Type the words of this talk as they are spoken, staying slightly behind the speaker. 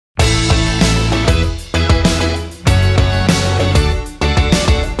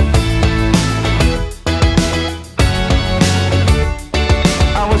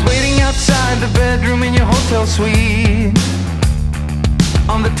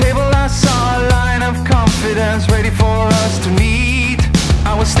table I saw a line of confidence ready for us to meet.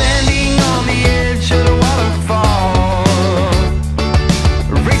 I was standing on the edge of the waterfall,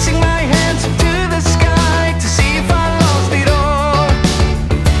 raising my hands up to the sky to see if I lost it all.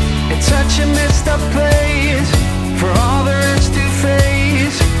 It's such a messed up place for all there is to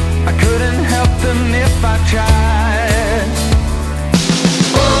face. I couldn't help them if I tried.